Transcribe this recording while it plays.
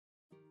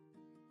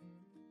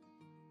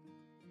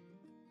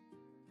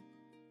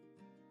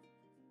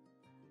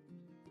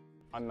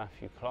I'm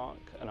Matthew Clark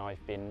and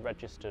I've been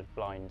registered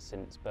blind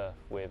since birth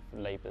with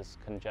Leber's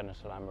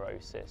congenital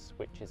amaurosis,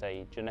 which is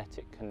a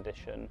genetic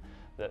condition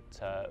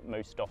that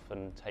most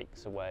often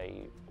takes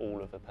away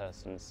all of a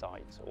person's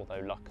sight,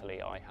 although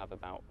luckily I have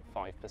about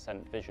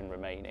 5% vision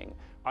remaining.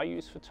 I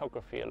use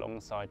photography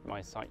alongside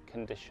my sight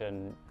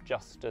condition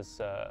just as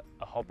a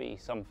hobby,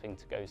 something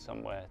to go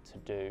somewhere to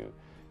do,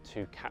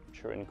 to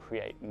capture and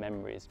create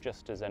memories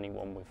just as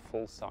anyone with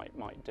full sight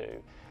might do.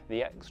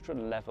 The extra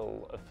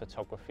level of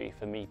photography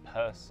for me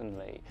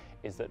personally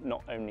is that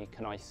not only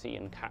can I see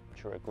and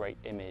capture a great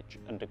image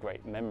and a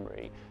great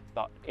memory,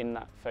 but in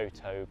that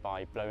photo,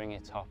 by blowing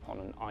it up on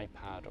an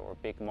iPad or a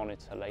big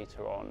monitor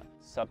later on,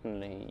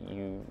 suddenly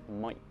you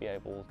might be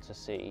able to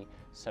see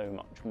so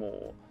much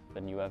more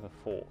than you ever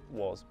thought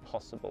was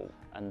possible.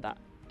 And that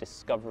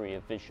discovery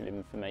of visual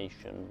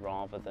information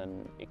rather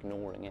than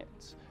ignoring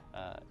it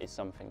is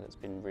something that's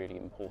been really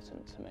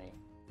important to me.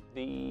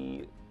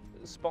 The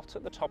spot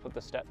at the top of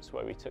the steps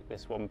where we took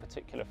this one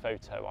particular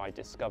photo I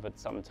discovered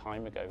some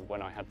time ago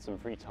when I had some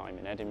free time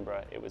in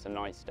Edinburgh. It was a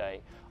nice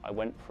day. I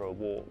went for a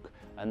walk,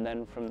 and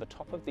then from the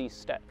top of these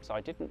steps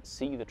I didn't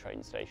see the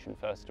train station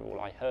first of all,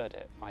 I heard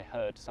it. I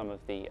heard some of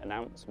the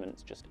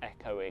announcements just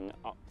echoing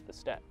up the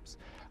steps,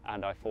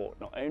 and I thought,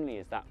 not only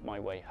is that my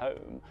way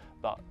home,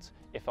 but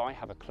if I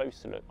have a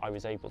closer look, I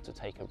was able to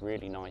take a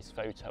really nice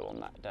photo on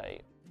that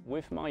day.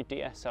 With my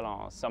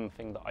DSLR,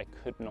 something that I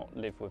could not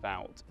live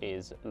without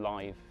is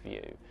live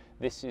view.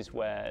 This is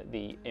where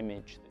the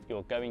image that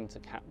you're going to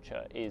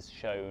capture is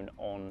shown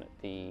on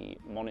the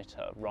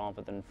monitor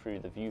rather than through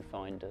the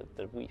viewfinder,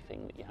 the wee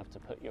thing that you have to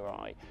put your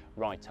eye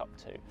right up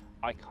to.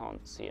 I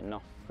can't see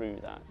enough through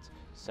that,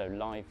 so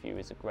live view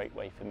is a great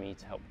way for me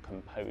to help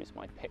compose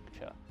my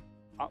picture.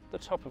 Up the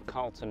top of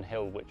Carlton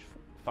Hill, which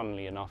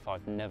funnily enough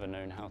I've never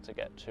known how to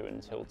get to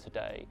until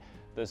today,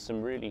 there's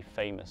some really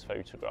famous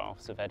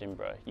photographs of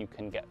Edinburgh you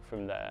can get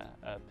from there,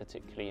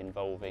 particularly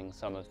involving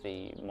some of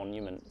the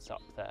monuments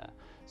up there.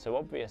 So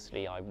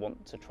obviously I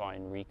want to try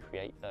and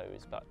recreate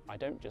those, but I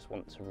don't just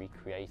want to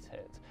recreate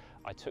it.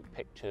 I took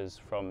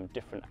pictures from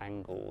different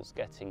angles,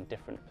 getting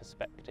different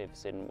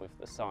perspectives in with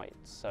the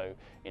sites. So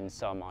in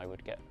some I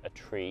would get a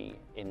tree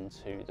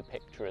into the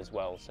picture as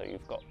well, so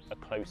you've got a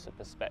closer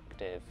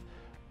perspective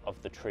of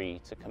the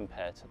tree to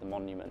compare to the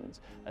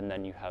monument, and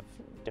then you have,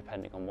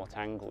 depending on what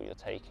angle you're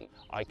taking,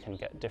 I can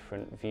get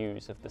different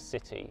views of the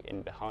city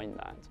in behind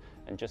that,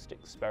 and just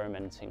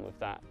experimenting with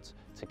that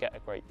to get a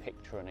great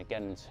picture and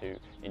again to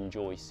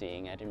enjoy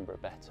seeing Edinburgh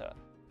better.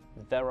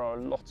 There are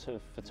a lot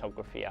of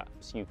photography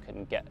apps you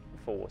can get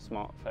for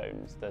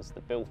smartphones. There's the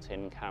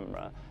built-in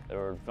camera, there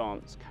are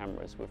advanced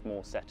cameras with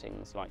more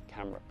settings like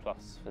Camera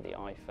Plus for the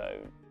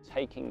iPhone.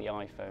 Taking the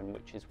iPhone,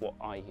 which is what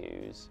I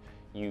use,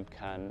 you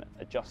can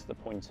adjust the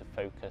point of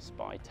focus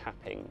by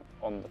tapping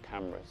on the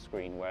camera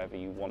screen wherever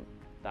you want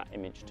that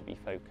image to be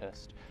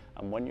focused.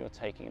 And when you're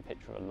taking a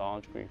picture of a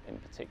large group in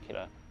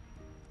particular,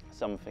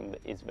 something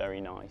that is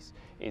very nice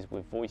is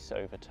with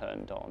voiceover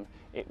turned on,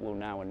 it will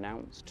now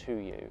announce to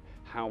you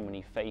how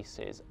many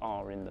faces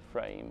are in the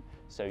frame,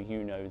 so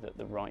you know that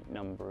the right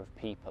number of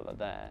people are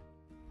there.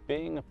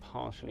 Being a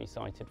partially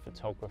sighted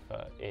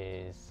photographer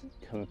is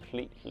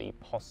completely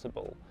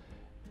possible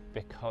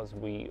because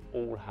we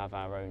all have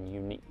our own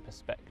unique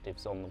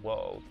perspectives on the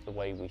world, the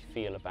way we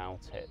feel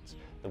about it,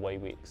 the way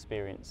we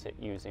experience it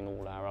using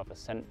all our other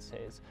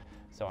senses.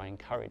 So I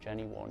encourage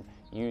anyone,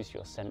 use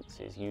your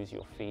senses, use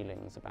your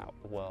feelings about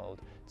the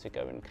world to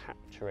go and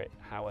capture it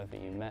however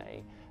you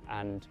may,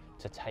 and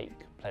to take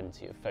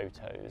plenty of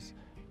photos,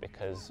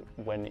 because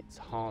when it's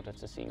harder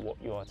to see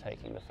what you are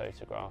taking the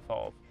photograph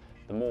of,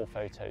 the more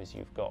photos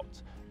you've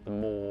got, the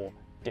more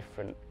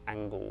different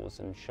angles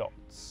and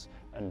shots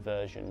and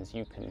versions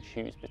you can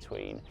choose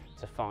between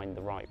to find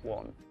the right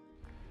one.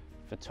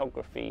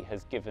 Photography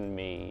has given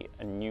me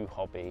a new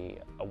hobby,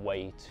 a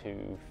way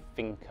to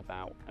think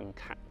about and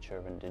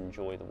capture and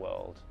enjoy the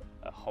world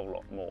a whole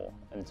lot more,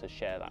 and to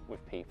share that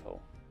with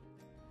people.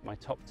 My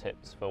top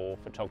tips for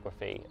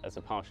photography as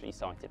a partially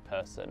sighted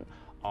person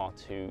are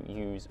to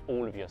use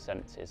all of your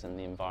senses and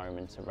the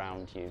environment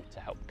around you to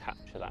help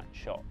capture that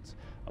shot.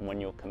 And when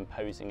you're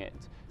composing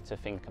it, to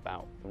think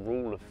about the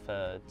rule of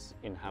thirds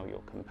in how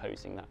you're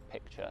composing that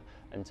picture,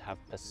 and to have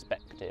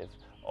perspective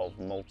of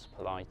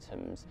multiple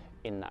items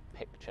in that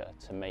picture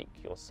to make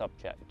your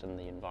subject and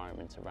the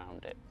environment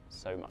around it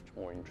so much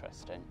more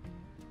interesting.